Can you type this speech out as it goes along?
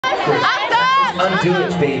course. Undo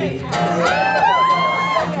it, baby.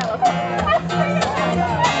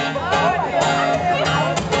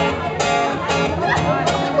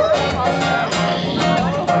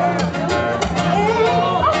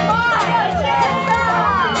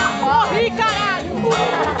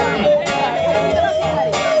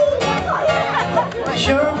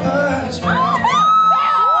 Your words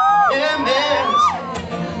immense.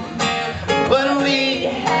 What we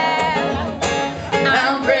have,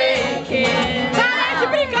 I'm breaking.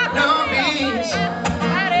 No peace,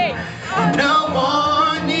 no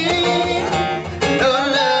warning, no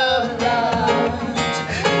love.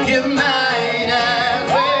 Give mine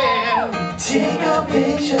as well. Take our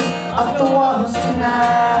pictures off the walls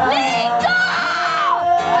tonight.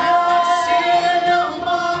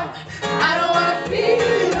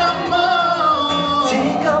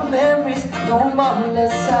 Memories, no more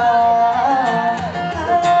less side.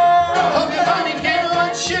 Hope you finally get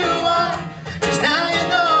what you want, 'cause now you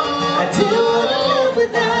know. I didn't wanna live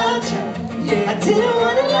without you. Yeah, I didn't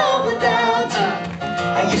wanna love without you.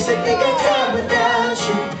 I used to think I'd die without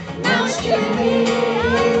you. Now it's killing me.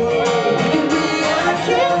 Baby, I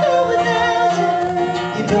can't go without you.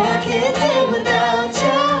 You know I can't live without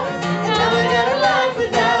you. And now I got a life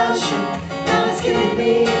without you. Now it's killing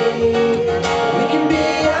me. We can be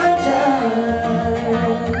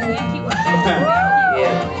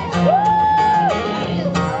Yeah.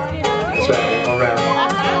 That's right, all around.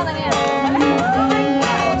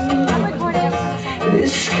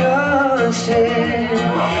 This constant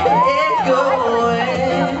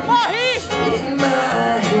echoing in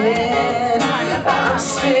my head. I'm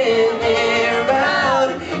spinning around.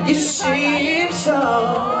 You seem so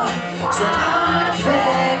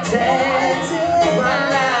unaffected. My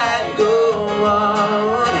life go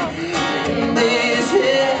on in this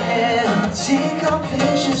head. Take our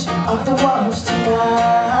pictures off the walls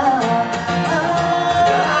tonight.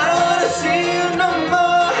 I don't wanna see you no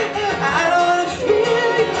more. I don't wanna feel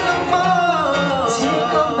you no more.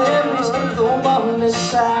 Take our memories and throw them on the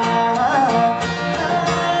side.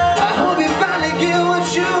 I hope you finally get what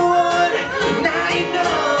you want. Now you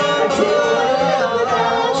know. I didn't wanna love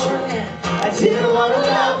without you. I didn't wanna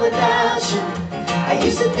love without you. I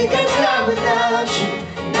used to think I'd die without you.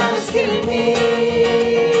 Now it's killing me.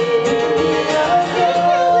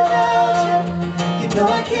 No,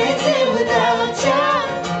 I can't live without you.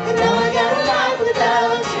 And now I got a life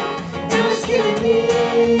without you. Now it's killing me.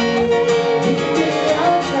 We can be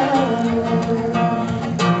our time.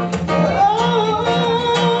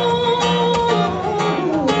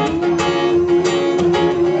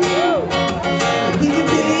 We can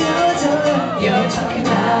be our time. You're talking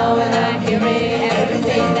now and I'm hearing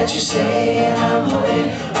everything that you say, and I'm holding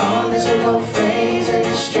on. There's a wrong phrase and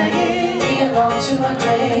it's dragging me along to my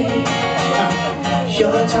grave.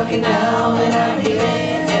 You're talking now and I'm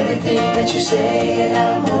hearing everything that you say, and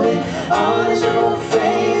I'm holding on as a wrong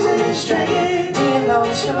phrase and it's dragging me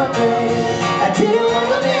along to my grave. I didn't want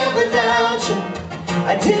to live without you.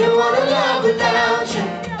 I didn't want to love without you.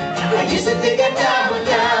 I used to think I'd die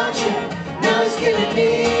without you. Now it's killing me.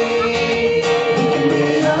 We can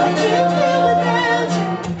be on, I can't live without you.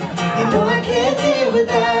 You know I can't deal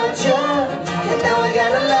without you. And now I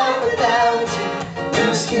got a life without you.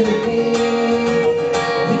 Now it's killing me.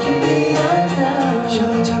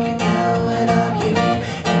 You're talking now and I'm hearing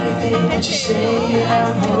everything that you say, and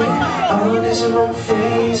I'm holding on as a wrong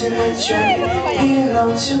phrase and it's dragging me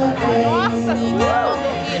along to my grave.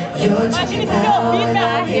 You're talking now and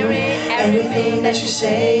I'm hearing everything that you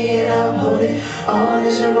say, and I'm holding on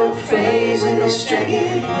as a wrong phrase and it's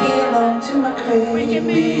dragging me along to my grave. We can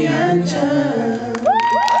be undone.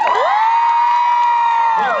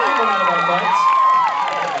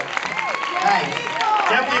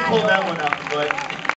 Definitely pulled that one out, but